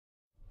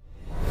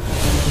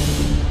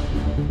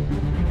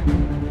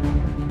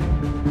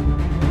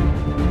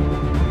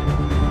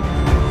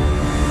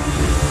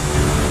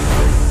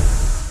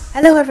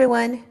Hello,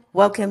 everyone.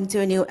 Welcome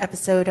to a new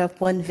episode of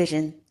One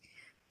Vision.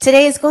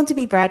 Today is going to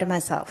be Brad and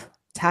myself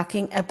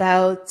talking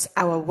about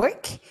our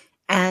work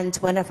and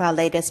one of our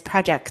latest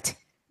projects,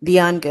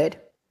 Beyond Good.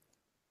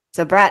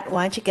 So, Brad,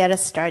 why don't you get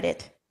us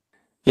started?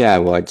 Yeah,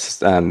 well,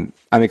 I'm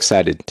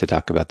excited to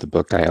talk about the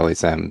book. I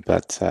always am,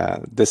 but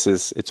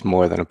it's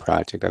more than a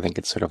project. I think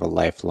it's sort of a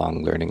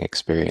lifelong learning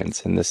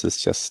experience, and this is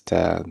just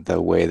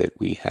the way that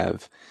we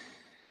have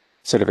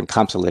sort of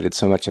encapsulated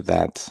so much of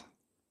that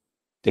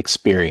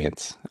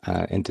experience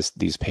into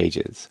these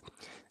pages.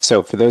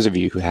 So, for those of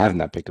you who have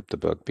not picked up the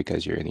book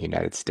because you're in the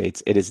United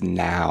States, it is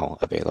now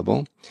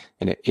available,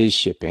 and it is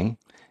shipping.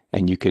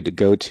 And you could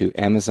go to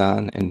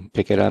Amazon and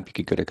pick it up. You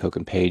could go to Coke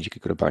and Page. You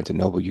could go to Barnes and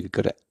Noble. You could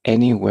go to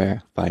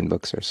anywhere fine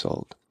books are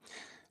sold.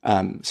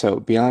 So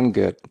Beyond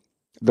Good,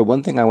 the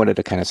one thing I wanted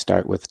to kind of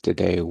start with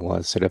today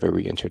was sort of a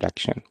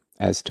reintroduction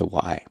as to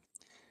why.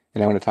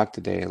 And I want to talk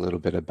today a little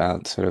bit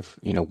about sort of,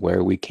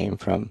 where we came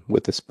from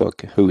with this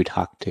book, who we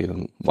talked to,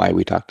 and why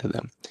we talked to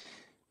them.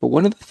 But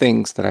one of the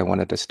things that I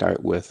wanted to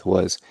start with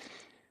was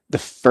the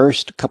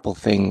first couple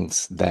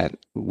things that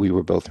we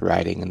were both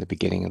writing in the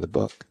beginning of the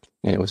book.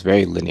 And it was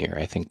very linear,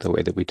 I think, the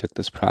way that we took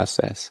this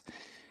process.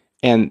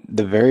 And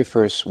the very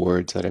first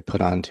words that I put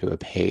onto a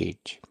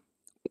page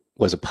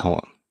was a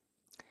poem.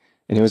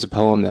 And it was a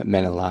poem that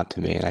meant a lot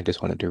to me. And I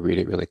just wanted to read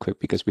it really quick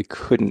because we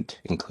couldn't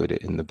include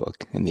it in the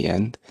book in the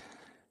end.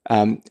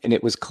 And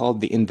it was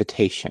called The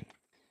Invitation.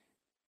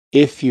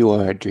 If you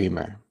are a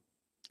dreamer,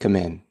 come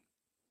in.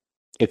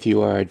 If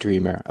you are a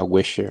dreamer, a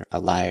wisher, a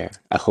liar,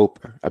 a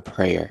hoper, a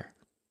prayer,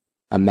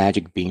 a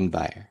magic bean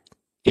buyer.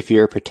 If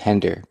you're a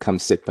pretender, come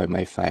sit by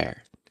my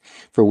fire.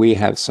 For we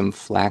have some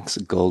flax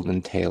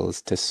golden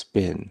tales to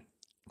spin.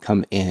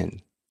 Come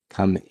in,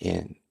 come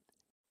in.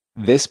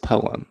 This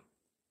poem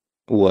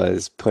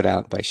was put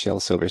out by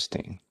Shel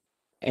Silverstein,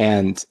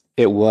 and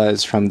it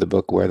was from the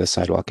book Where the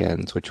Sidewalk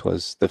Ends, which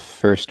was the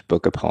first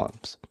book of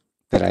poems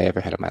that I ever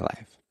had in my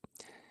life.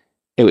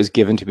 It was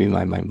given to me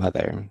by my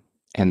mother,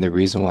 and the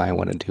reason why I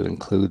wanted to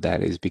include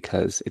that is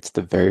because it's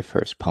the very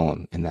first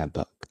poem in that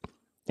book,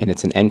 and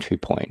it's an entry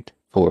point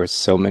for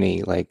so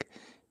many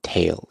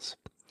tales.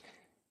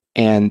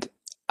 And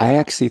I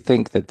actually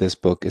think that this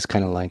book is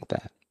kind of like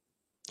that.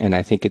 And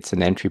I think it's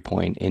an entry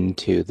point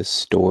into the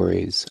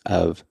stories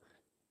of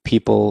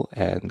people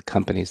and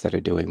companies that are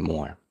doing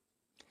more.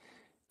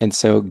 And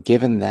so,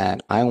 given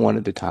that, I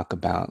wanted to talk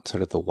about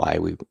sort of the why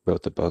we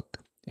wrote the book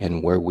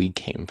and where we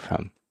came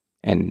from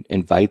and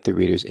invite the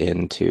readers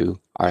into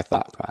our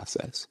thought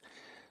process.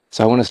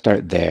 So, I want to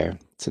start there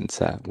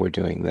since we're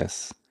doing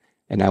this.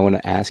 And I want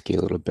to ask you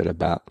a little bit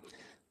about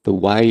the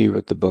why you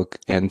wrote the book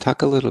and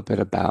talk a little bit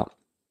about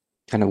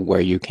kind of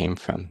where you came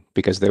from,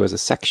 because there was a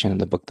section in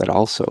the book that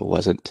also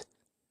wasn't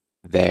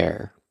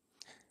there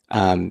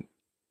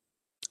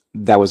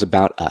that was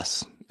about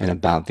us and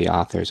about the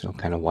authors and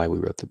kind of why we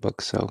wrote the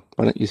book. So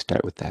why don't you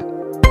start with that?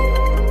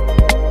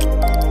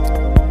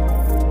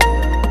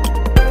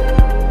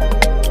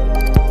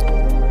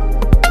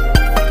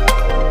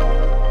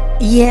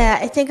 Yeah,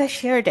 I think I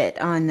shared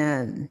it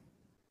on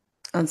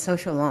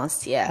social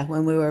last year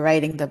when we were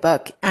writing the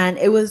book, and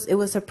it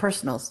was a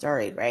personal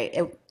story, right?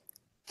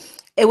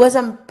 It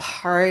wasn't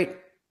part.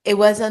 It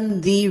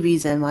wasn't the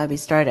reason why we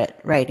started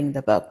writing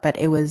the book, but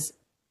it was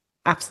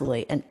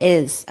absolutely and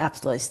is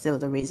absolutely still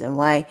the reason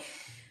why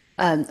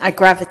I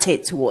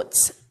gravitate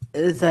towards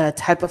the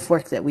type of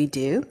work that we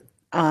do.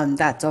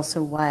 That's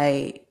also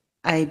why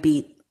I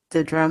beat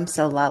the drum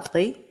so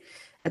loudly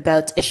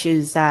about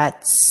issues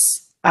that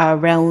are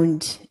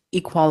around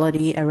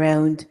equality,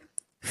 around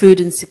food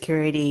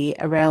insecurity,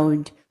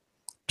 around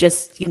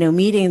just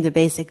meeting the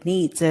basic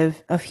needs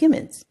of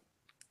humans.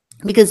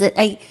 Because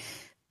I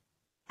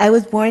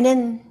was born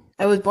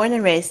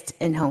and raised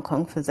in Hong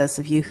Kong. For those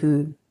of you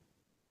who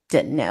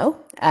didn't know,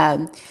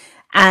 and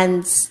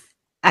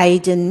I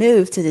didn't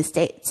move to the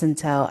States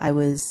until I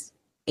was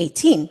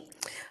 18.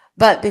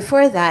 But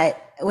before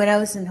that, when I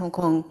was in Hong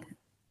Kong,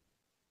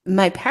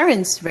 my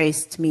parents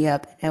raised me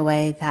up in a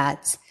way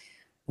that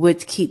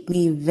would keep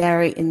me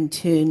very in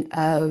tune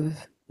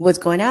of what's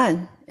going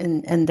on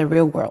in the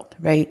real world,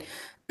 right?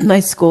 My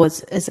school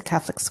is a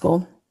Catholic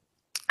school.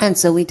 And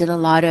so we did a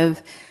lot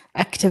of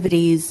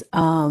activities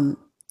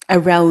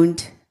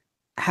around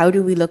how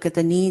do we look at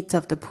the needs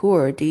of the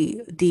poor,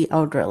 the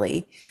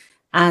elderly,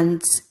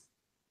 and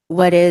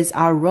what is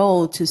our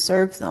role to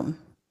serve them.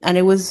 And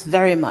it was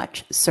very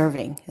much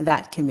serving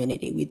that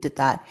community. We did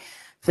that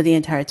for the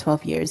entire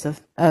 12 years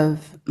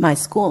of my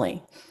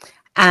schooling.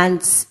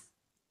 And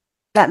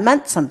that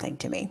meant something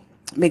to me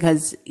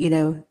because,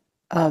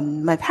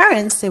 my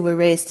parents, they were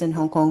raised in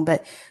Hong Kong,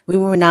 but we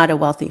were not a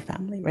wealthy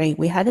family, right?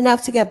 We had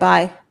enough to get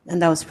by,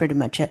 and that was pretty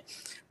much it.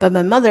 But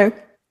my mother,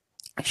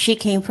 she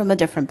came from a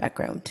different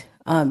background.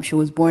 She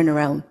was born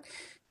around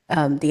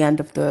the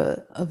end of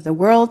the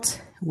world,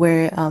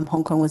 where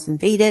Hong Kong was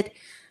invaded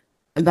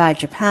by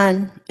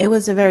Japan. It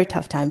was a very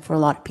tough time for a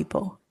lot of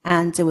people.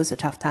 And it was a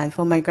tough time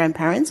for my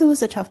grandparents. It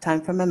was a tough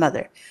time for my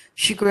mother.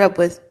 She grew up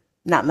with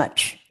not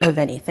much of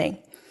anything.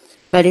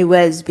 But it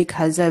was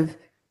because of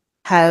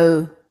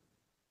how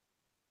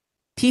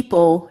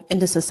people in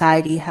the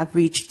society have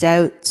reached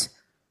out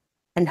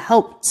and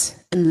helped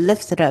and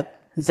lifted up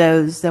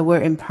those that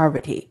were in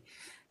poverty.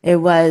 It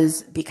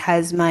was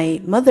because my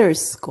mother's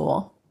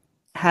school,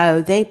 how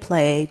they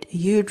played a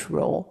huge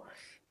role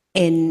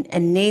in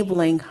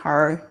enabling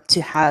her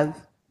to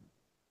have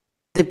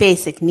the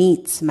basic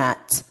needs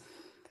met,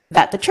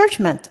 that the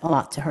church meant a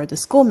lot to her, the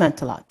school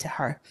meant a lot to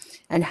her,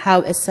 and how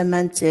it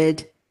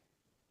cemented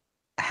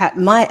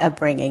my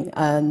upbringing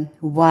on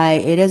why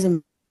it is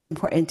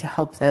important to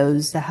help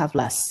those that have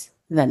less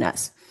than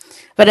us.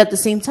 But at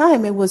the same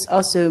time, it was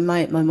also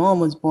my mom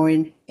was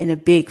born in a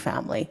big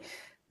family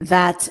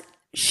that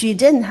she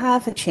didn't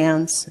have a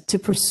chance to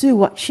pursue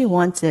what she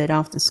wanted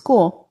after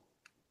school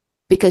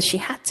because she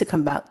had to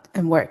come out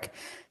and work.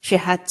 She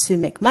had to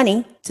make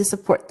money to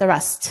support the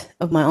rest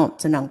of my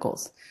aunts and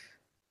uncles.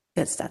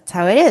 Because that's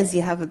how it is.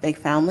 You have a big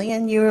family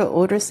and you're an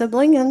older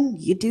sibling and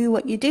you do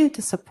what you do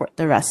to support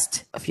the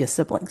rest of your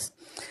siblings.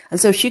 And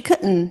so she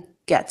couldn't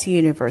get to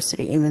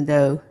university, even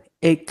though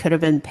it could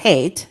have been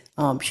paid.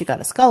 She got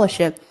a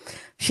scholarship.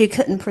 She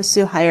couldn't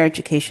pursue higher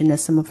education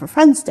as some of her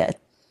friends did.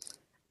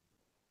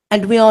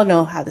 And we all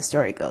know how the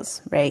story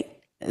goes, right?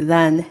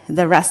 Then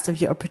the rest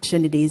of your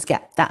opportunities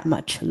get that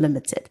much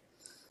limited.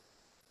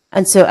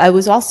 And so I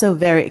was also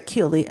very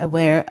acutely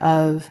aware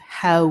of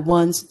how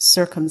one's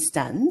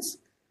circumstance,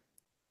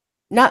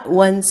 not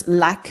one's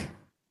lack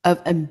of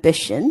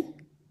ambition,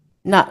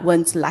 not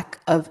one's lack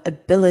of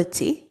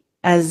ability,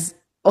 as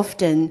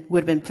often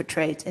would have been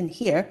portrayed in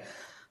here,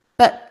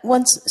 but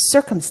one's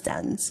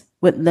circumstance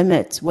would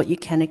limit what you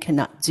can and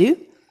cannot do,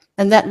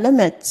 and that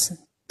limits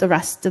the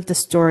rest of the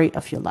story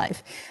of your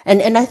life.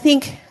 And I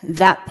think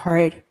that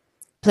part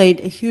played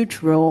a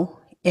huge role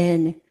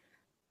in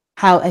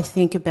how I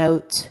think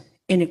about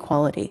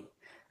inequality,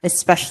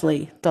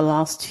 especially the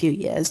last few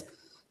years,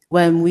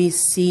 when we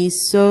see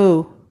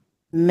so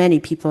many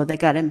people that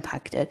got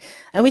impacted.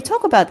 And we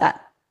talk about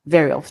that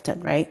very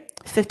often, right?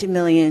 50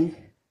 million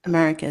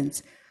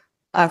Americans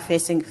are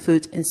facing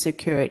food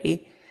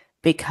insecurity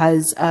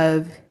because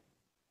of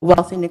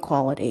wealth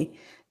inequality,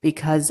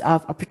 because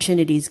of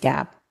opportunities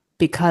gap,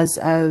 because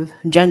of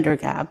gender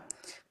gap,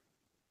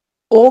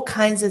 all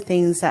kinds of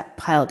things that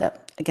piled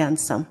up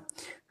against them.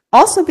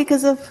 Also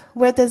because of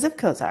where the zip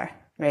codes are,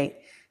 right?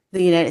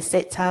 The United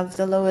States have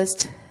the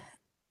lowest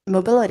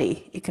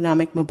mobility,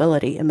 economic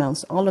mobility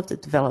amongst all of the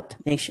developed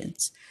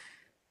nations.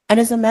 And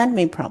it's a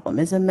man-made problem.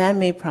 It's a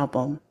man-made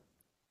problem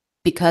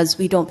because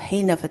we don't pay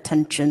enough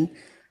attention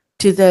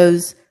to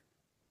those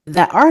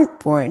that aren't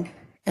born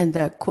in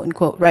the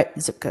quote-unquote right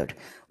zip code.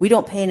 We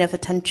don't pay enough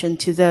attention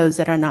to those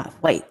that are not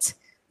white.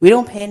 We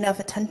don't pay enough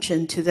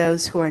attention to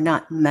those who are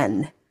not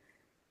men.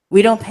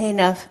 We don't pay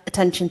enough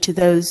attention to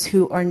those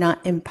who are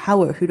not in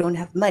power, who don't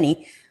have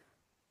money.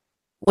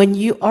 When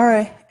you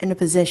are in a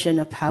position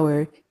of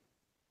power,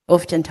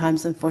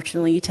 oftentimes,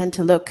 unfortunately, you tend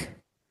to look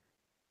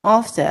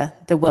after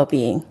the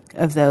well-being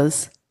of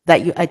those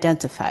that you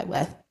identify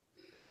with.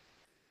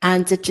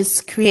 And it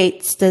just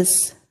creates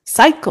this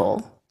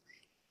cycle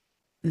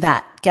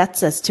that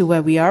gets us to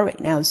where we are right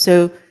now.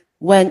 So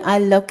when I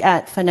look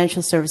at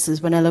financial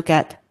services, when I look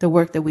at the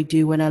work that we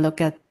do, when I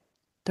look at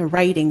the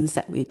writings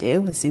that we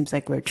do, it seems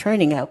like we're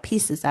churning out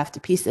pieces after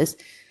pieces.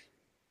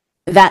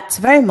 That's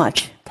very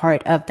much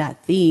part of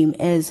that theme,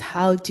 is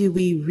how do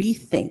we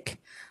rethink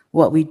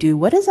what we do?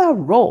 What is our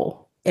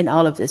role in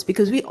all of this?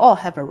 Because we all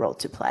have a role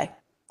to play,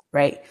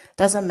 right?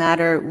 Doesn't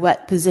matter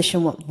what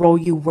position, what role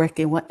you work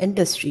in, what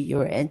industry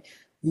you're in,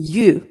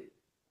 you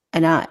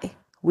and I,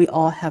 we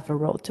all have a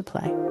role to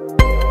play.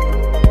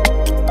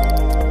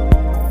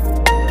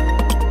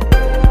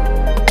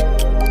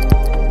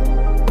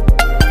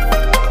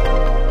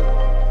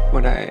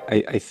 What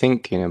I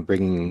think,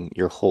 bringing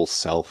your whole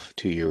self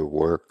to your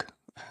work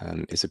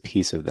is a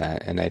piece of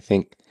that. And I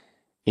think,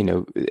 you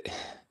know,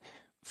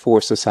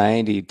 for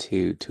society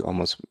to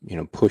almost,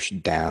 push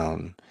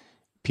down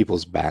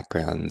people's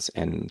backgrounds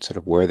and sort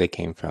of where they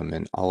came from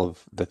and all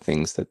of the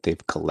things that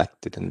they've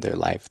collected in their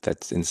life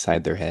that's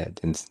inside their head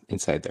and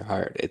inside their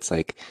heart. It's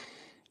like,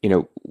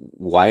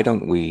 why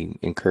don't we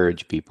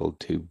encourage people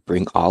to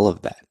bring all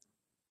of that,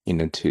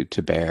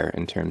 to bear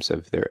in terms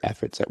of their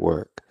efforts at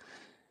work?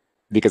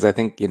 Because I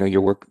think,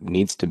 your work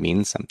needs to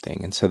mean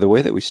something. And so the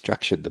way that we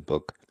structured the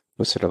book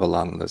was sort of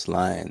along those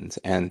lines.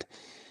 And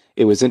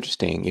it was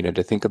interesting,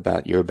 to think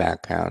about your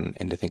background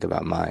and to think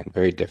about mine,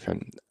 very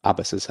different,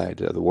 opposite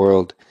sides of the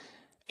world,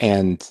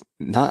 and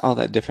not all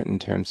that different in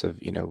terms of,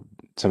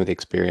 some of the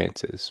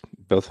experiences.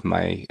 Both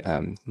my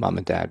mom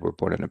and dad were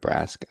born in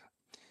Nebraska,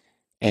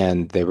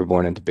 and they were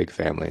born into big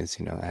families,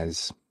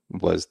 as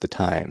was the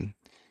time.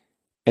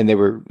 And they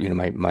were,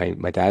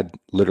 my dad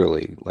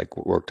literally like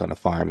worked on a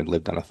farm and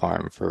lived on a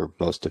farm for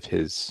most of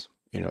his,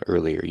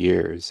 earlier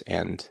years.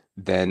 And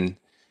then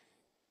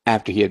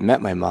after he had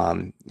met my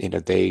mom,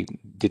 they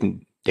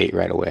didn't date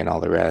right away and all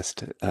the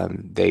rest.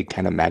 They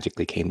kind of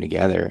magically came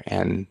together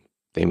and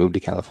they moved to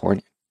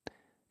California.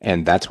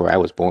 And that's where I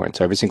was born.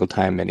 So every single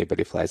time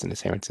anybody flies into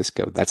San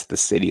Francisco, that's the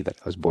city that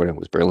I was born in,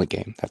 was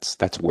Burlingame.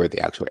 That's where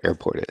the actual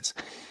airport is.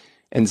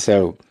 And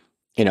so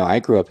I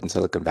grew up in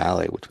Silicon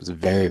Valley, which was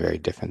very, very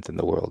different than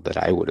the world that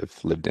I would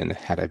have lived in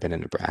had I been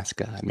in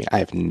Nebraska. I mean, I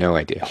have no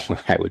idea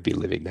where I would be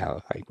living now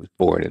if I was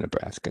born in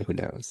Nebraska. Who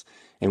knows?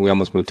 And we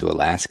almost moved to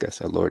Alaska,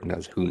 so Lord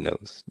knows who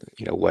knows,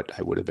 what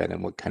I would have been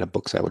and what kind of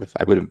books I would have.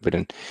 I would have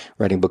been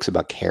writing books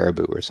about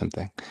caribou or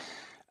something.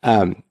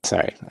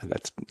 Sorry,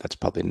 that's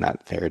probably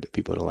not fair to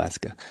people in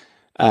Alaska.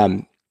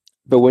 Um,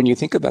 but when you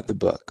think about the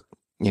book,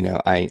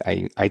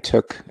 I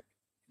took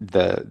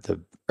the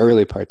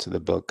early parts of the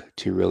book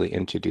to really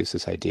introduce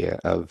this idea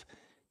of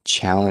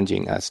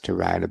challenging us to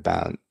write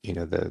about,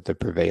 the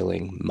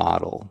prevailing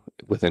model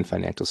within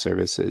financial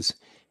services.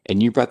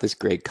 And you brought this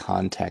great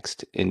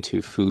context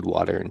into food,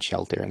 water, and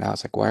shelter. And I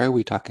was like, why are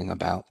we talking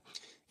about,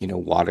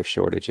 water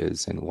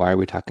shortages and why are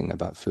we talking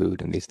about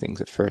food and these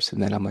things at first?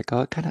 And then I'm like,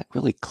 oh, it kind of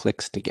really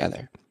clicks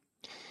together.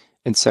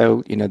 And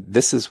so,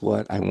 this is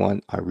what I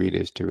want our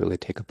readers to really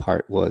take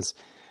apart was,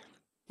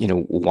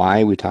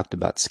 why we talked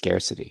about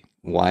scarcity,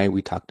 why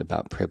we talked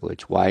about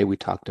privilege, why we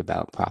talked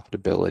about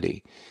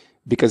profitability.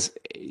 Because,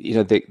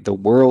 the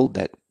world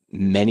that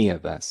many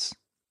of us,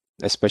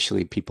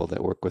 especially people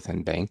that work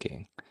within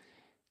banking,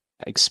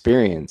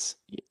 experience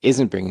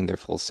isn't bringing their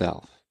full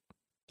self.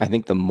 I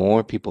think the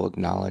more people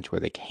acknowledge where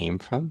they came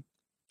from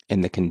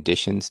and the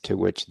conditions to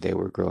which they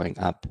were growing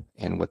up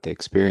and what they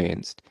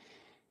experienced,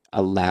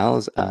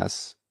 allows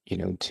us,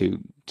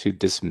 to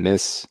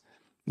dismiss,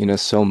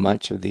 so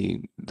much of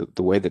the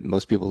way that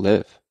most people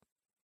live.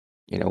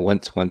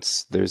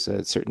 Once there's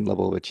a certain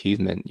level of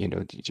achievement,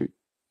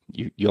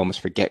 you almost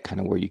forget kind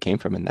of where you came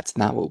from, and that's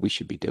not what we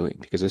should be doing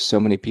because there's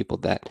so many people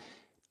that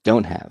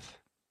don't have,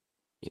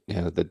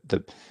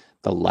 the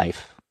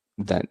life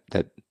that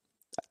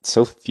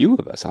so few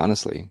of us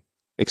honestly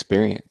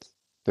experience.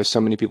 There's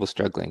so many people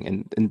struggling,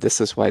 and this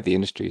is why the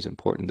industry is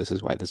important. This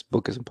is why this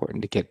book is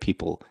important to get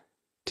people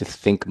to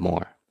think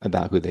more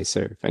about who they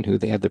serve and who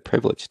they have the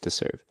privilege to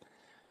serve.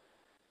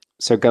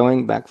 So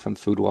going back from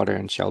food, water,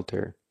 and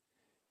shelter,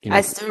 you I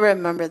know, still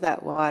remember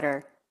that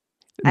water.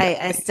 th-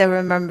 I still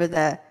remember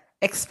the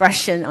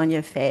expression on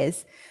your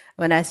face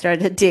when I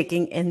started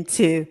digging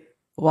into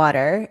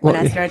water, when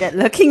well, I started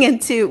looking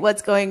into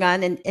what's going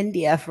on in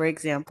India, for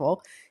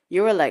example.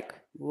 You were like,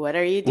 what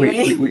are you we, we,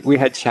 doing? we we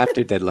had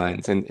chapter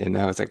deadlines, and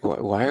I was like,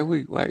 why are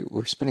why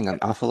we're spending an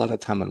awful lot of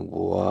time on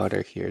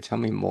water here? Tell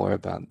me more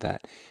about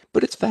that.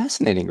 But it's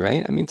fascinating,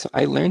 right? I mean, so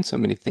I learned so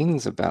many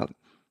things about,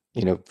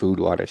 food,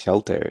 water,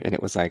 shelter, and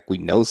it was like we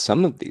know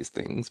some of these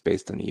things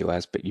based on the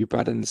US, but you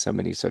brought in so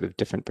many sort of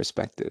different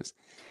perspectives.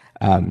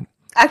 Um,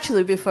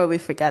 Actually, before we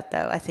forget,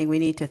 though, I think we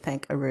need to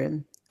thank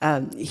Arun.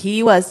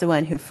 He was the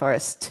one who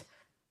first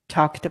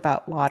talked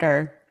about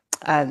water.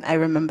 I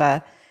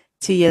remember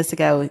 2 years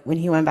ago when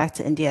he went back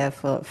to India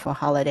for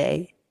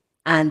holiday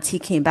and he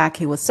came back,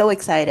 he was so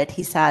excited.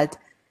 He said,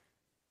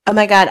 oh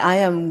my God, I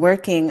am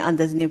working on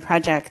this new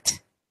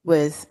project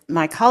with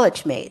my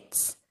college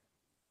mates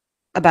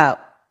about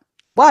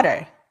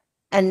water.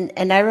 And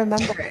I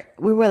remember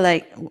we were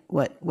like,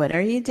 what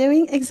are you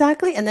doing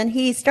exactly? And then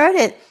he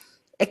started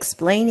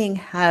explaining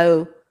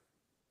how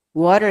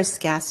water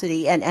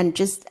scarcity and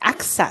just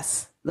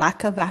access,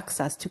 lack of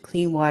access to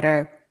clean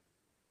water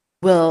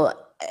will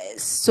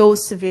so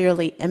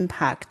severely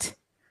impact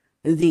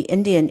the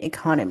Indian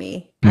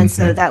economy. And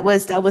so mhm. that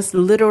was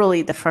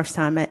literally the first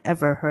time I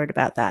ever heard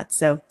about that.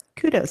 So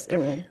kudos,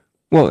 Arun.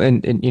 Well,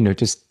 and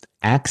just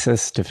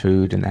access to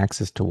food and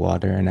access to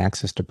water and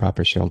access to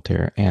proper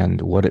shelter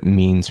and what it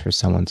means for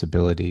someone's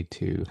ability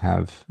to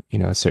have,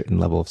 a certain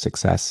level of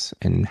success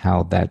and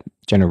how that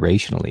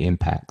generationally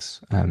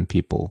impacts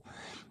people.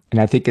 And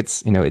I think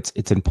it's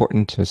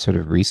important to sort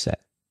of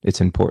reset.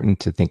 It's important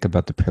to think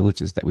about the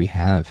privileges that we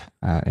have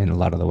in a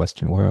lot of the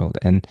Western world.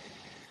 And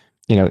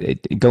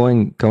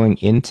going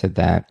into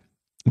that,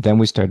 then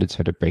we started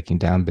sort of breaking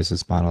down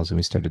business models and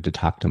we started to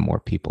talk to more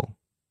people.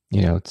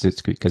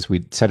 It's because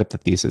we set up the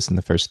thesis in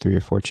the first 3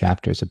 or 4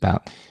 chapters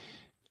about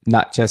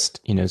not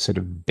just sort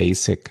of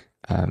basic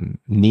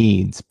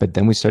needs, but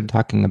then we started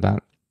talking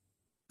about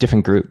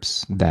different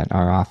groups that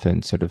are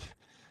often sort of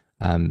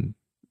um,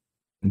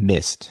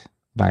 missed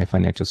by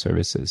financial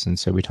services. And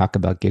so we talk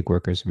about gig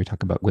workers, we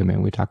talk about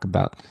women, we talk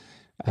about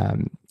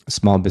um,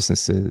 small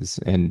businesses,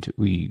 and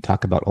we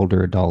talk about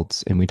older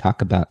adults, and we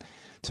talk about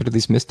sort of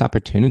these missed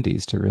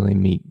opportunities to really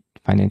meet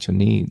financial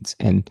needs.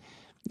 And,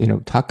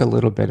 talk a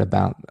little bit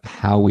about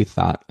how we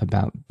thought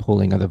about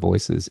pulling other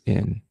voices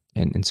in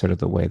sort of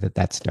the way that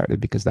that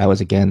started, because that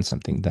was, again,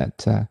 something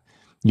that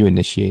you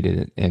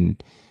initiated.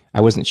 And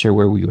I wasn't sure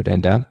where we would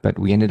end up, but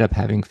we ended up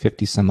having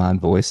 50 some odd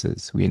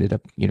voices. We ended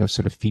up,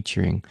 sort of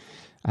featuring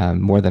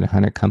more than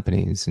 100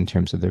 companies in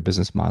terms of their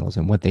business models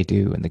and what they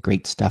do and the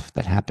great stuff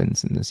that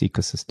happens in this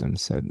ecosystem.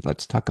 So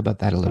let's talk about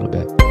that a little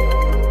bit.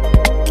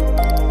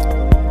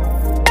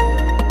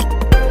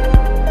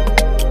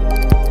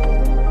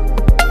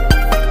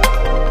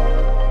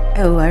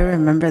 Oh, I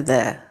remember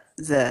the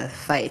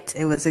fight.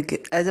 It was a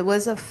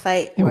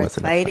fight It worth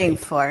wasn't a fighting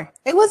fight. for.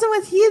 It wasn't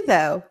with you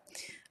though.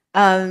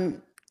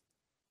 Um,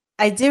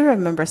 I do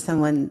remember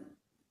someone's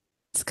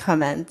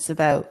comments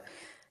about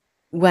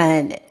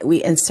when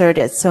we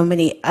inserted so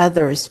many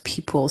others,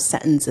 people's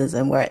sentences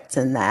and words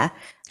in there.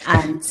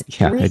 And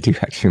Yeah, I we do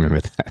actually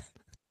remember that.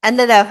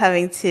 ended up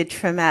having to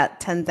trim out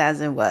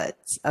 10,000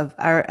 words of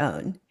our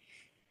own.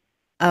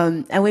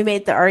 And we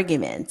made the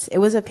argument. It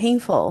was a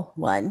painful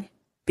one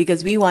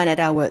because we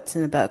wanted our words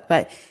in the book,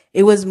 but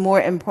it was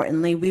more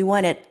importantly, we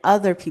wanted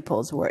other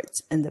people's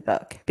words in the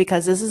book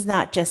because this is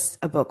not just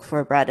a book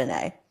for Brad and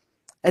I.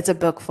 It's a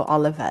book for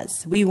all of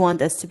us. We want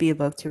this to be a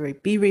book to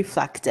be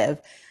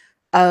reflective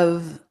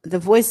of the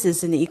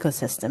voices in the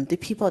ecosystem, the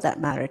people that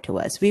matter to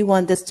us. We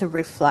want this to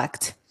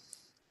reflect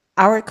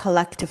our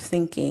collective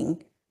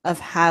thinking of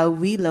how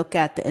we look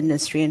at the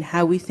industry and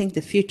how we think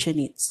the future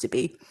needs to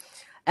be.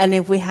 And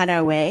if we had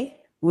our way,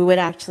 we would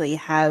actually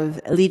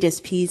have Alita's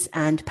piece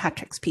and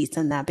Patrick's piece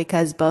on that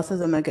because both of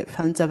them are good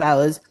friends of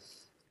ours.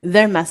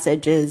 Their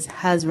messages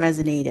has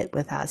resonated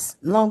with us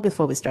long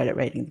before we started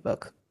writing the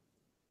book.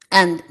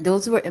 And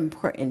those were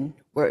important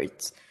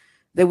words.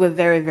 They were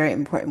very, very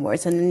important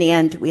words. And in the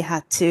end, we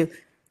had to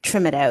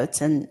trim it out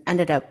and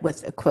ended up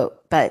with a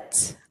quote.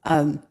 But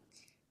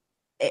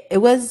it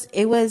was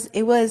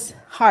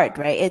hard,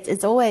 right?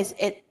 It's always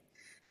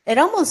it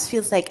almost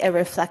feels like it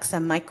reflects a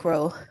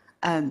micro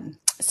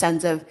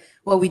sense of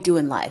what we do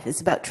in life. It's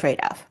about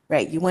trade-off,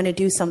 right? You want to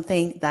do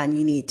something, then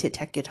you need to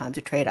take your time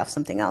to trade off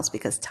something else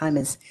because time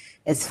is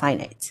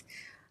finite.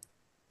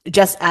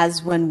 Just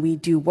as when we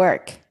do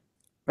work,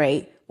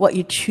 right? What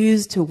you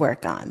choose to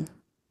work on,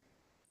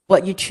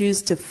 what you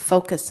choose to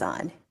focus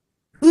on,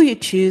 who you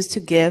choose to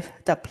give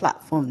the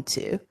platform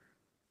to,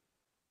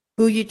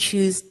 who you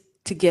choose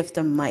to give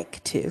the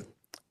mic to,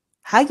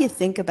 how you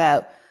think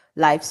about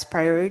life's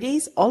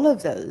priorities, all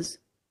of those,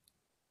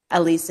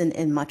 at least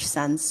in much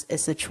sense,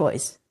 is a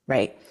choice,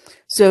 right?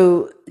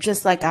 So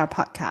just like our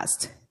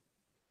podcast,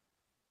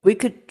 we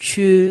could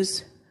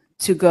choose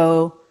to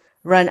go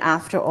run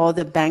after all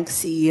the bank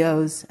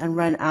CEOs and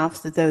run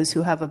after those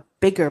who have a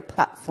bigger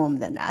platform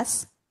than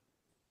us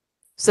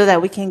so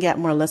that we can get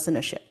more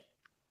listenership.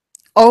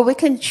 Or we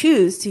can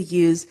choose to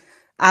use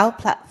our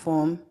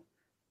platform,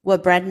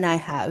 what Brad and I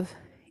have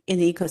in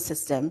the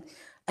ecosystem,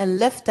 and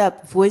lift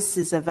up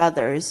voices of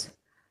others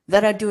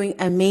that are doing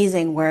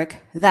amazing work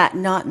that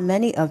not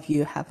many of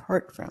you have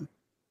heard from.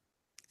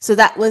 So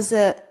that was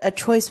a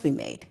choice we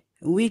made.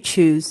 We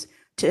choose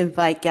to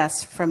invite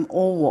guests from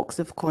all walks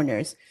of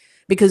corners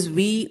because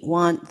we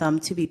want them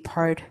to be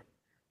part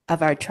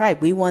of our tribe.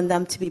 We want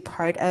them to be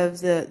part of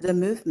the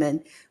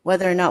movement,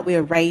 whether or not we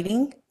are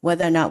writing,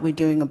 whether or not we're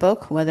doing a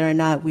book, whether or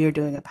not we are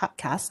doing a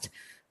podcast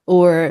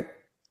or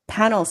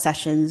panel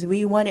sessions.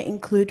 We want to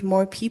include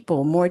more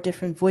people, more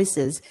different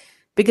voices,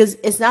 because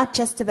it's not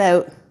just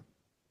about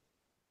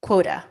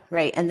quota,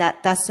 right? And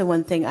that's the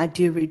one thing I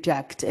do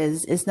reject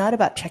is it's not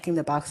about checking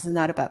the box. It's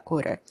not about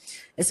quota.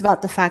 It's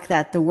about the fact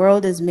that the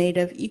world is made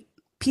of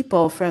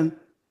people from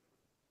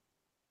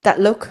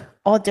that look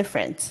all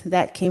different,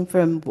 that came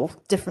from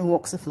different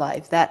walks of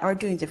life, that are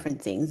doing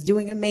different things,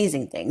 doing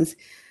amazing things,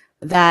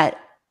 that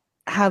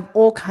have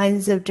all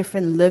kinds of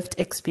different lived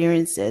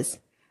experiences.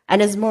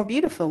 And it's more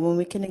beautiful when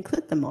we can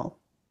include them all.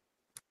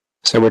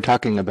 So we're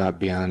talking about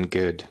Beyond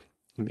Good,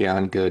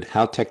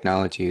 how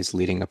technology is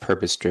leading a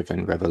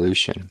purpose-driven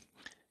revolution.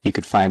 You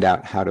could find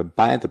out how to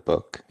buy the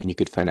book, and you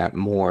could find out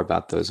more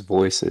about those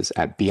voices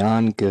at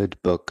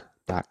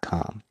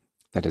beyondgoodbook.com.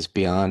 That is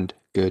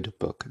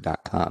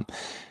beyondgoodbook.com.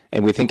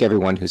 And we thank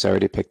everyone who's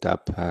already picked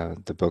up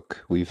the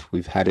book.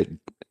 We've had it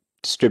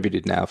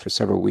distributed now for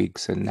several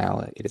weeks, and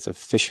now it is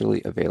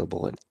officially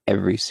available in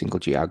every single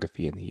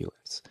geography in the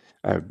U.S.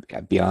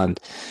 Beyond,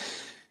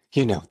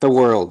 the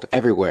world,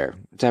 everywhere.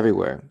 It's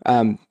everywhere.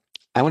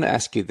 I want to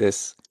ask you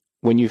this.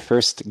 When you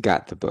first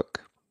got the book,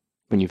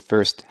 when you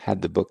first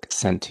had the book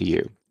sent to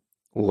you,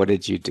 what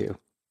did you do?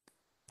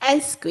 I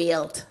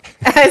squealed.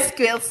 I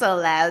squealed so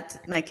loud.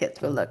 My kids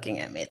were looking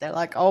at me. They're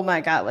like, oh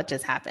my God, what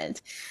just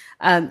happened?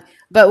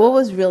 But what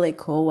was really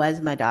cool was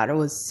my daughter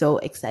was so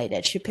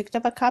excited. She picked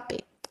up a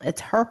copy.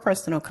 It's her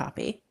personal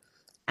copy.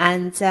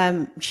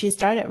 And she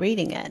started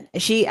reading it.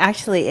 She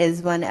actually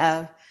is one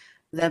of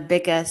our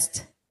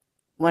biggest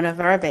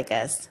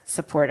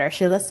supporters.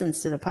 She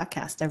listens to the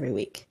podcast every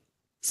week.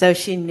 So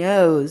she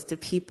knows the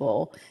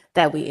people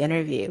that we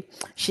interview.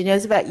 She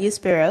knows about you,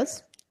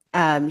 Spiros.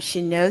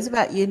 She knows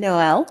about you,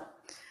 Noel,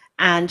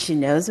 and she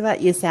knows about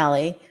you,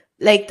 Sally.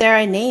 Like there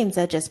are names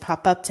that just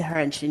pop up to her,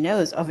 and she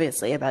knows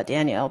obviously about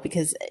Danielle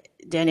because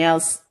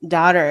Danielle's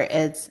daughter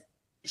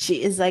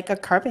she is like a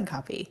carbon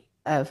copy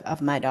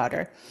of my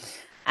daughter.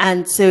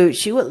 And so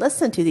she would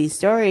listen to these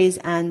stories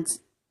and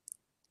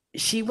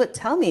she would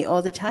tell me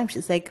all the time,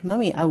 she's like,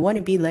 Mommy, I want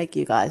to be like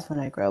you guys when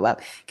I grow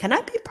up. Can I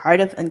be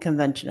part of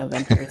Unconventional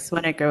Ventures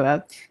when I grow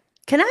up?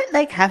 Can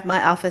I have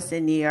my office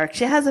in New York?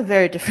 She has a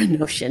very different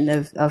notion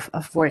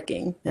of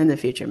working in the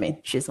future. I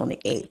mean, she's only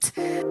 8.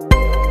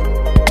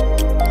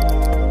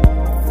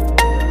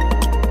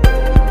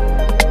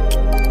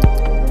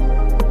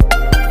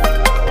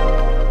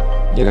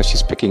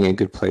 She's picking a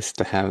good place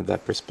to have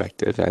that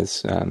perspective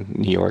as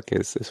New York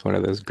is one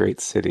of those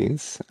great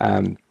cities.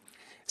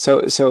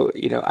 So,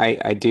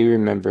 I do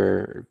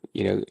remember,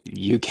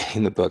 you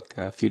getting the book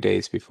a few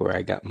days before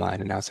I got mine,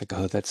 and I was like,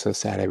 oh, that's so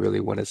sad. I really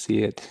want to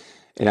see it.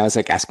 And I was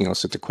like asking all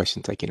sorts of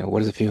questions, like, what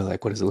does it feel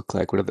like? What does it look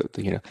like? What are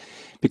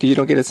because you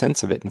don't get a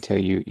sense of it until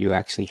you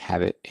actually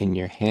have it in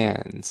your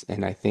hands.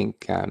 And I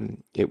think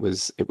it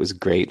was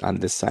great on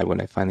this side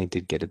when I finally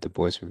did get it. The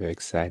boys were very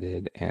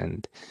excited,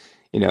 and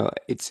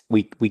it's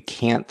we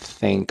can't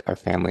thank our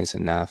families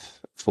enough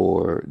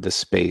for the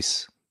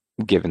space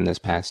given this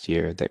past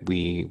year that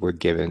we were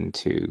given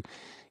to,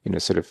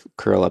 sort of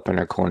curl up in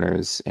our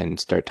corners and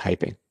start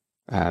typing.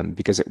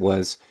 Because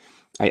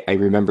I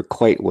remember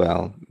quite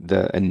well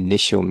the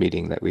initial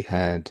meeting that we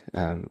had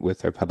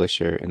with our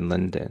publisher in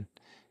London.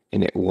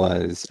 And it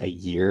was a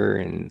year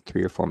and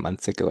 3 or 4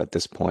 months ago at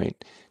this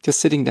point, just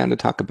sitting down to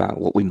talk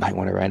about what we might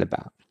want to write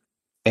about.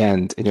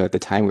 And, at the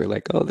time we were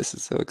like, oh, this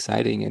is so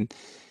exciting. And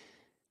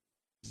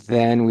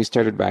then we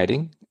started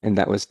writing, and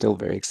that was still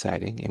very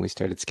exciting. And we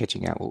started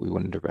sketching out what we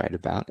wanted to write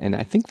about. And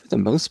I think for the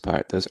most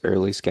part, those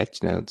early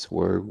sketch notes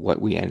were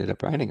what we ended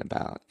up writing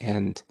about.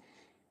 And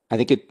I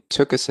think it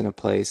took us in a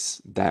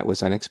place that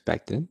was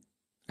unexpected.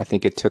 I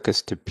think it took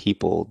us to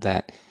people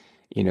that,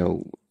 you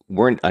know,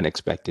 weren't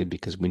unexpected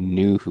because we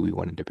knew who we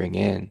wanted to bring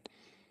in.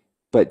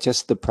 But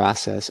just the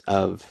process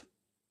of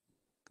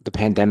the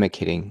pandemic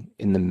hitting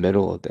in the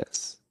middle of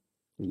this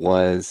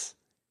was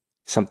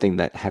something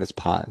that had us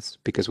pause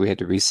because we had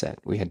to reset.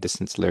 We had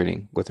distance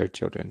learning with our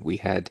children. We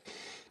had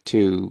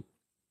to,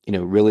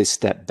 really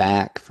step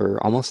back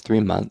for almost 3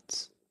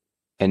 months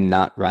and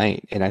not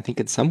write. And I think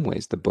in some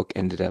ways the book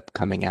ended up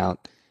coming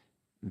out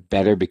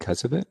better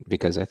because of it,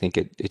 because I think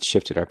it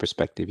shifted our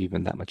perspective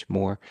even that much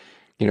more.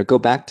 Go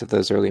back to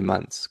those early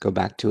months, go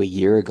back to a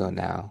year ago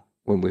now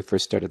when we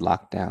first started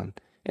lockdown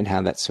and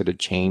how that sort of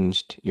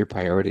changed your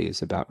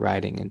priorities about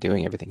writing and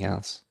doing everything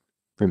else.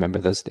 Remember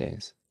those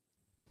days.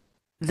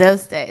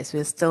 Those days,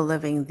 we're still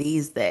living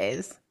these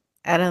days.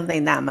 I don't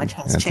think that much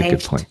has That's a good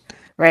changed, point.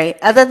 right?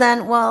 Other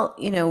than, well,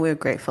 we're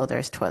grateful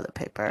there's toilet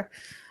paper,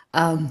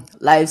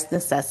 life's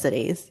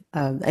necessities.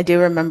 I do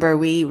remember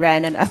we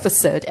ran an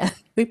episode and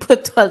we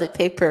put toilet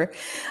paper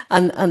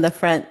on the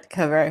front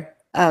cover,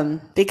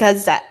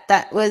 because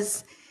that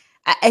was,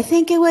 I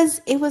think it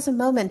was a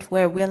moment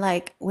where we're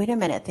like, wait a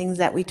minute, things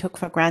that we took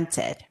for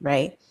granted,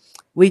 right?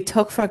 We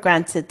took for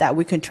granted that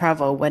we can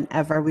travel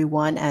whenever we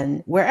want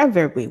and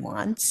wherever we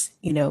want.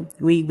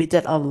 We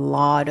did a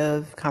lot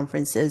of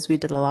conferences, we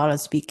did a lot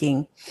of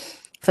speaking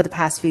for the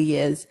past few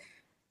years,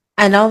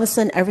 and all of a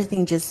sudden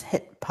everything just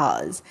hit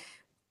pause.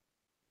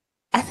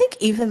 I think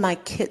even my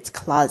kids'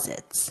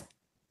 closets,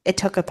 it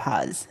took a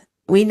pause.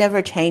 We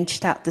never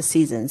changed out the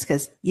seasons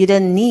because you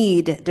didn't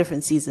need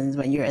different seasons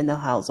when you're in the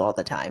house all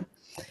the time.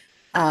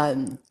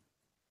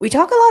 We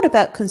talk a lot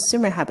about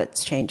consumer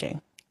habits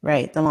changing,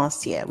 right? The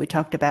last year, we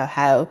talked about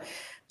how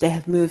they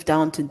have moved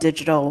on to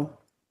digital,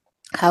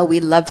 how we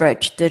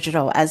leverage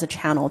digital as a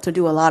channel to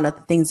do a lot of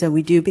the things that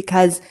we do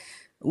because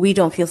we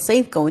don't feel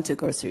safe going to a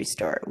grocery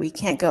store. We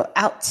can't go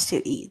out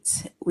to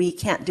eat. We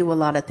can't do a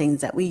lot of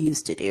things that we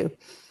used to do.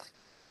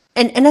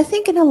 And I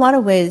think in a lot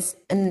of ways,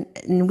 and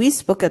we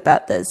spoke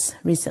about this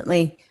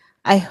recently,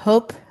 I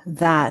hope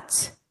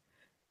that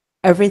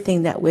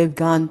everything that we've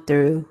gone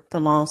through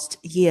the last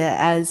year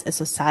as a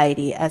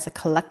society, as a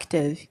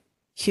collective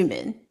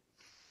human,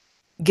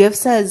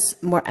 gives us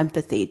more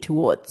empathy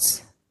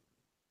towards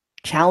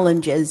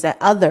challenges that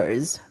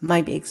others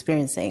might be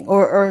experiencing,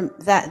 or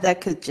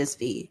that could just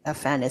be a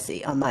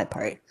fantasy on my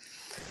part.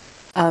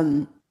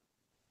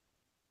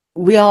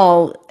 We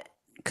all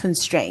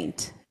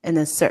constrained in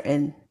a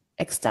certain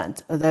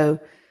extent, although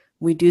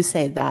we do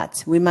say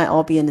that we might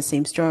all be in the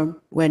same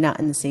storm, we're not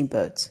in the same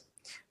boat.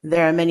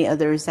 There are many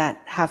others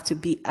that have to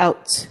be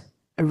out,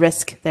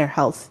 risk their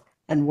health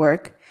and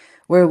work,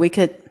 where we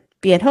could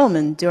be at home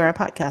and do our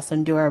podcast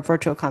and do our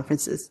virtual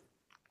conferences.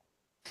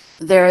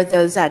 There are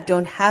those that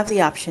don't have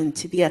the option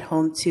to be at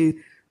home to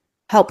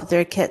help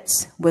their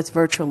kids with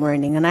virtual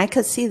learning. And I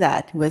could see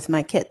that with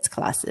my kids'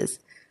 classes,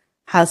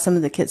 how some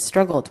of the kids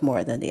struggled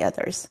more than the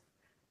others.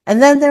 And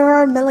then there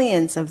are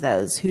millions of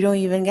those who don't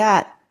even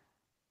get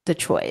the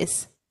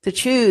choice to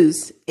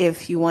choose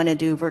if you want to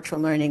do virtual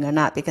learning or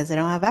not because they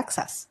don't have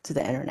access to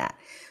the internet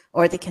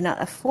or they cannot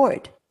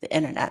afford the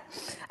internet.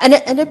 And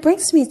it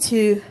brings me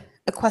to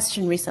a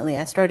question recently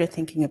I started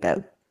thinking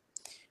about.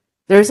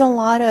 There's a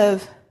lot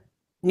of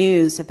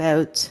news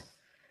about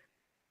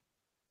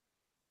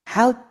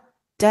how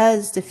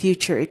does the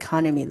future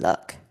economy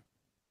look?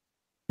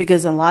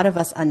 Because a lot of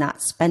us are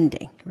not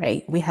spending,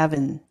 right? We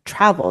haven't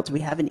traveled, we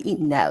haven't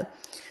eaten out.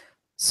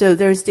 So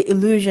there's the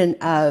illusion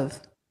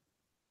of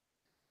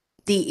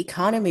the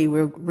economy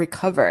will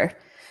recover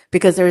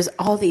because there's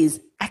all these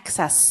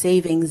excess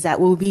savings that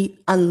will be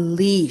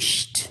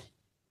unleashed.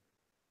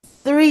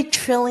 $3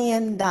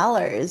 trillion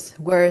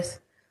worth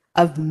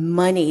of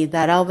money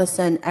that all of a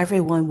sudden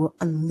everyone will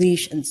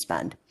unleash and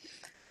spend.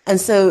 And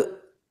so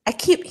I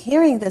keep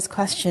hearing this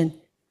question,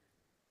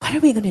 what are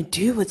we going to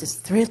do with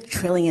this $3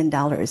 trillion?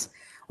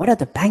 What are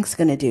the banks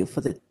going to do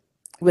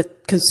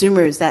with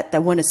consumers that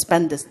want to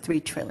spend this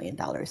 $3 trillion?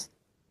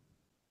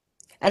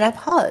 And I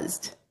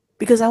paused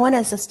because I want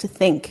us to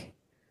think.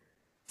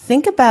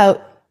 Think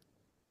about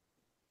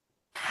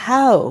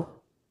how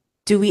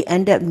do we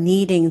end up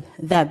needing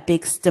that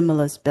big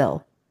stimulus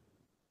bill?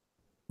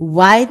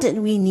 Why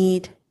didn't we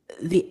need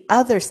the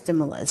other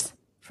stimulus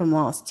from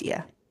last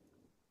year?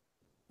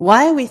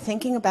 Why are we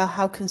thinking about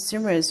how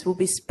consumers will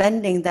be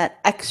spending that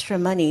extra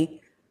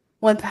money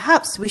when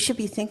perhaps we should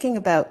be thinking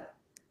about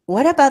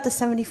what about the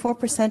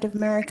 74% of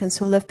Americans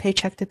who live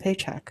paycheck to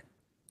paycheck?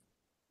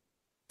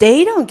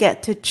 They don't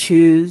get to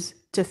choose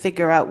to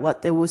figure out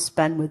what they will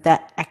spend with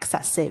that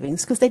excess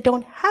savings because they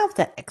don't have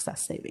that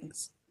excess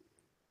savings.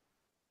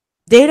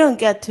 They don't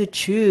get to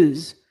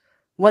choose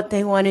what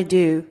they want to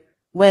do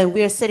when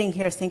we're sitting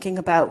here thinking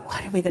about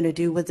what are we going to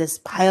do with this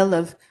pile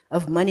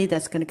of money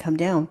that's going to come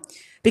down,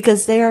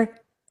 because they're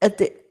at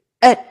the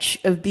edge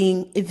of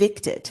being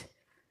evicted.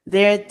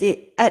 They're at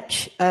the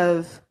edge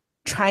of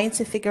trying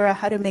to figure out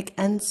how to make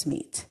ends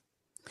meet.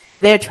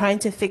 They're trying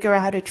to figure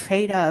out how to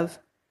trade off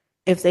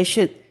if they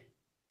should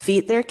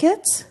feed their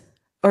kids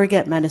or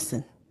get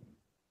medicine.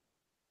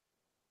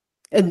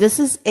 And this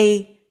is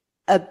a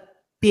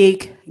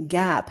big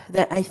gap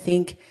that I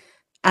think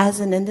as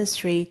an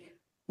industry,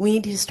 we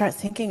need to start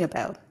thinking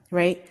about,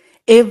 right?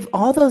 If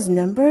all those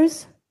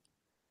numbers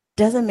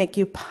doesn't make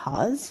you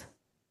pause,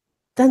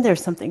 then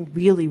there's something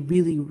really,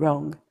 really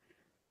wrong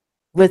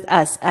with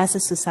us as a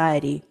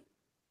society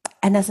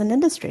and as an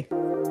industry.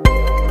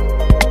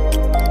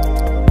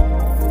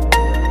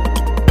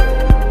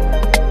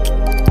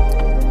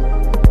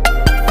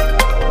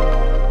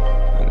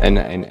 And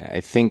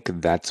I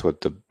think that's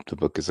what the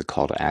book is a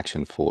call to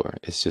action for.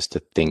 It's just to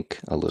think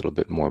a little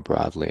bit more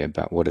broadly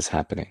about what is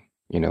happening,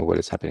 what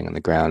is happening on the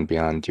ground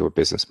beyond your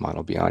business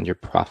model, beyond your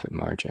profit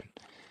margin.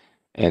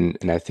 And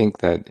I think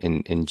that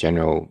in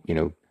general,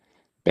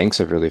 banks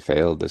have really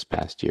failed this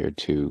past year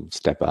to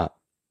step up.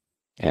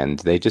 And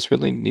they just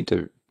really need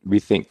to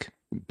rethink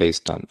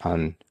based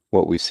on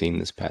what we've seen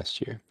this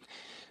past year.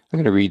 I'm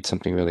going to read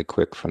something really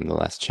quick from the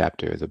last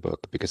chapter of the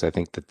book because I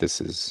think that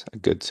this is a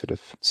good sort of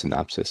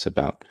synopsis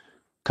about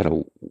kind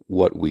of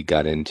what we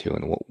got into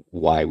and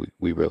why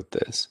we wrote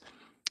this.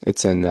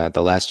 It's in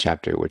the last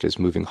chapter, which is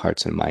Moving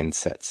Hearts and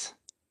Mindsets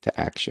to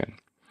Action.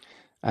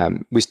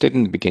 We stated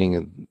in the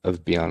beginning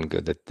of Beyond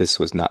Good that this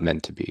was not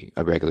meant to be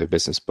a regular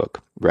business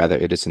book. Rather,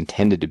 it is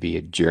intended to be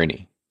a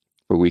journey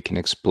where we can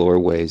explore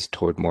ways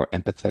toward more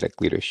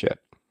empathetic leadership.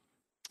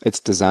 It's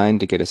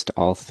designed to get us to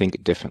all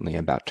think differently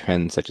about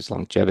trends such as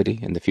longevity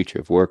and the future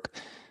of work,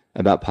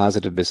 about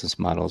positive business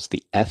models,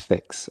 the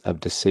ethics of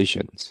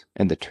decisions,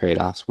 and the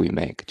trade-offs we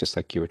make, just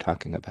like you were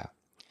talking about.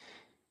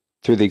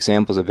 Through the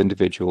examples of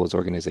individuals,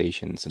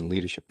 organizations, and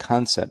leadership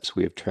concepts,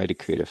 we have tried to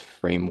create a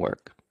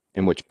framework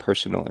in which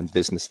personal and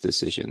business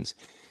decisions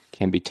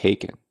can be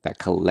taken that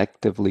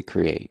collectively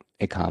create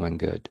a common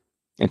good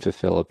and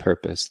fulfill a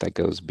purpose that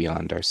goes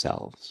beyond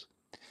ourselves.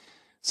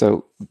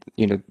 So,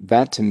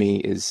 that to me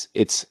is,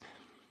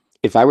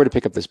 if I were to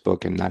pick up this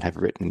book and not have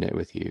written it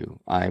with you,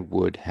 I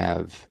would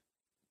have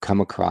come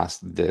across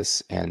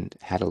this and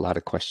had a lot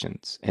of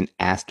questions and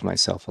asked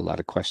myself a lot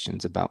of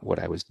questions about what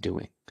I was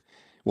doing,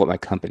 what my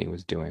company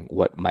was doing,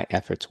 what my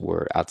efforts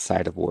were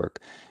outside of work,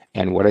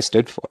 and what I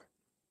stood for.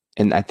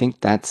 And I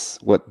think that's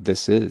what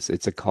this is.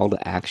 It's a call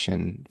to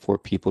action for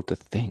people to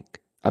think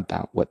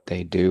about what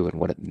they do and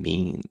what it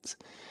means.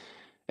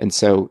 And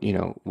so,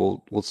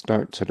 we'll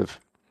start sort of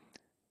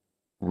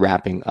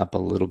wrapping up a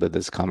little bit of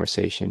this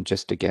conversation,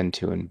 just again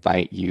to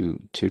invite you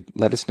to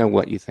let us know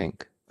what you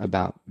think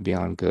about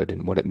Beyond Good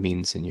and what it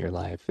means in your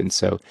life. And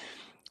so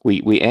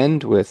we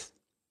end with,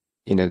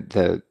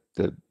 the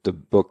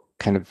book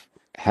kind of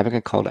having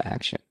a call to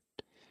action.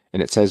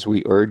 And it says,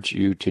 we urge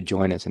you to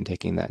join us in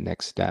taking that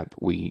next step.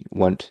 We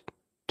want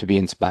to be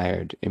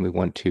inspired, and we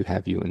want to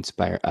have you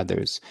inspire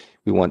others.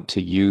 We want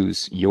to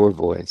use your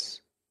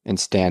voice and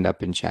stand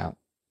up and shout.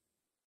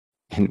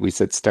 And we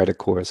said, start a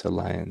chorus of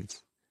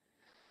lions.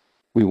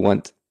 We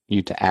want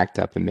you to act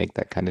up and make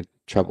that kind of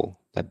trouble,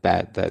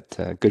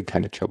 that good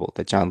kind of trouble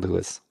that John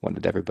Lewis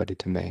wanted everybody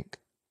to make.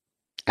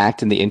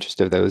 Act in the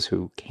interest of those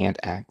who can't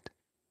act.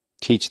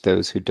 Teach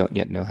those who don't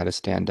yet know how to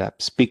stand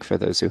up. Speak for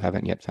those who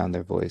haven't yet found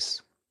their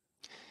voice.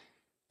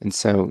 And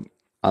so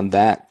on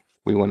that,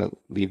 we want to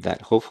leave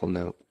that hopeful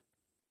note.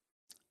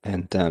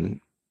 And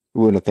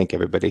we want to thank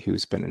everybody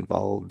who's been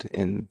involved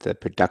in the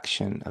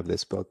production of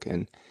this book.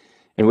 And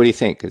what do you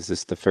think? Is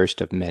this the first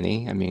of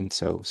many? I mean,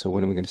 so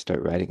when are we going to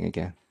start writing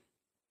again?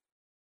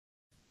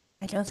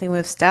 I don't think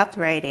we've stopped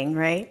writing,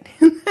 right?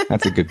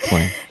 That's a good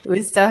point.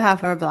 We still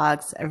have our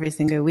blogs every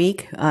single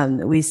week.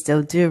 We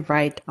still do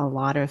write a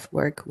lot of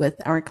work with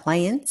our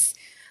clients.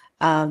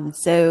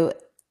 So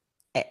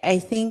I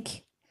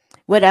think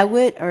what I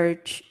would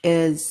urge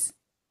is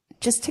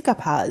just take a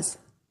pause,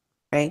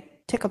 right?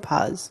 Take a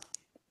pause.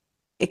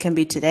 It can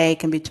be today, it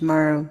can be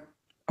tomorrow,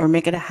 or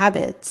make it a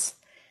habit.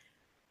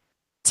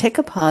 Take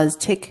a pause,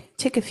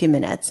 take a few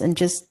minutes and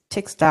just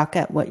take stock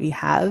at what you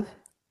have,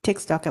 take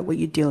stock at what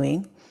you're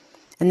doing,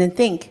 and then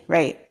think,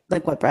 right,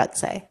 like what Brad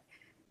said.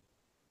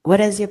 What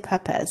is your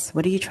purpose?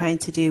 What are you trying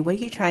to do? What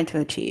are you trying to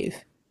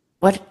achieve?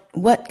 What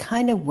what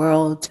kind of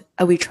world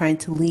are we trying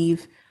to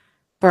leave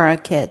for our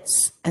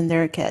kids and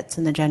their kids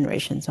and the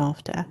generations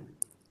after?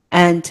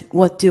 And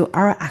what do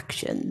our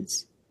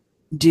actions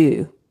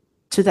do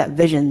to that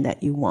vision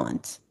that you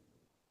want?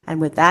 And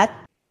with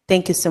that,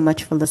 thank you so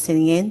much for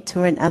listening in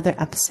to another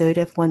episode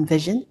of One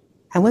Vision,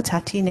 and we'll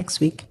talk to you next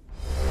week.